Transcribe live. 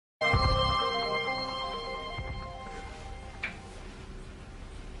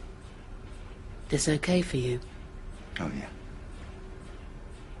This okay for you? Oh, yeah.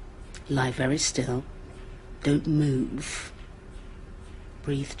 Lie very still. Don't move.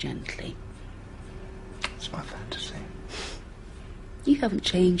 Breathe gently. It's my fantasy. You haven't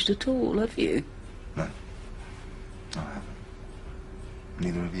changed at all, have you? No. I haven't.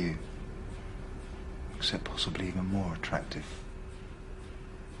 Neither have you. Except possibly even more attractive.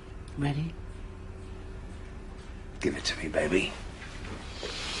 Ready? Give it to me, baby.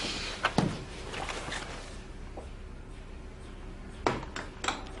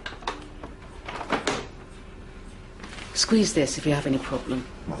 Squeeze this if you have any problem.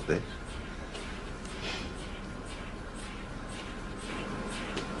 What, this?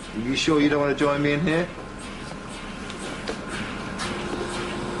 Are you sure you don't want to join me in here?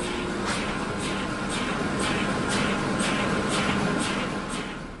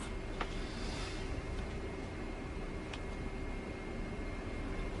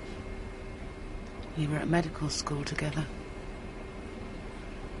 We were at medical school together.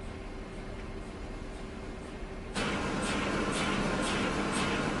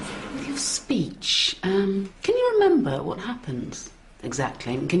 With your speech, can you remember what happens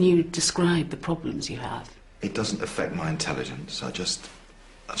exactly? Can you describe the problems you have? It doesn't affect my intelligence. I just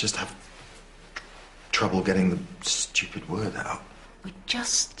have trouble getting the stupid word out. We're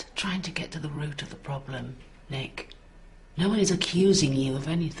just trying to get to the root of the problem, Nick. No one is accusing you of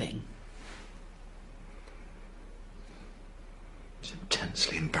anything. It's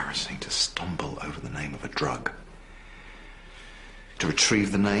intensely embarrassing to stumble over the name of a drug. To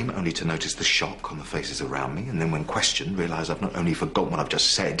retrieve the name, only to notice the shock on the faces around me, and then when questioned, realise I've not only forgotten what I've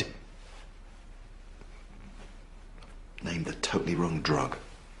just said, named the totally wrong drug.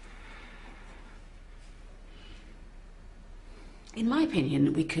 In my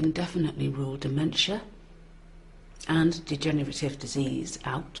opinion, we can definitely rule dementia and degenerative disease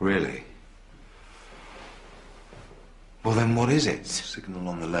out. Really? Well, then what is it? Signal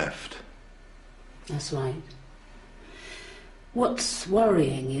on the left. That's right. What's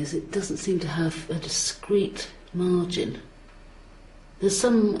worrying is it doesn't seem to have a discrete margin. There's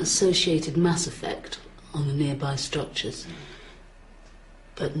some associated mass effect on the nearby structures,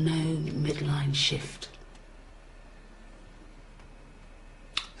 but no midline shift.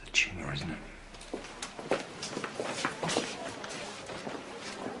 It's a tumour, isn't it?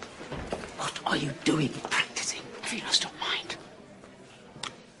 What are you doing practicing? Have you lost your mind?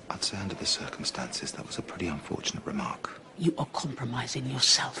 I'd say under the circumstances, that was a pretty unfortunate remark. You are compromising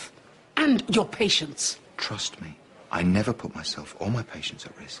yourself and your patients. Trust me, I never put myself or my patients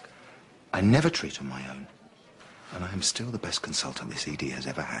at risk. I never treat on my own. And I am still the best consultant this ED has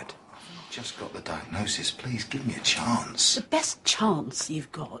ever had. I've just got the diagnosis. Please give me a chance. The best chance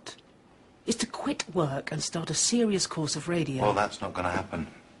you've got is to quit work and start a serious course of radio. Well, that's not going to happen.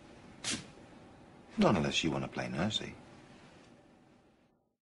 Not unless you want to play nursey.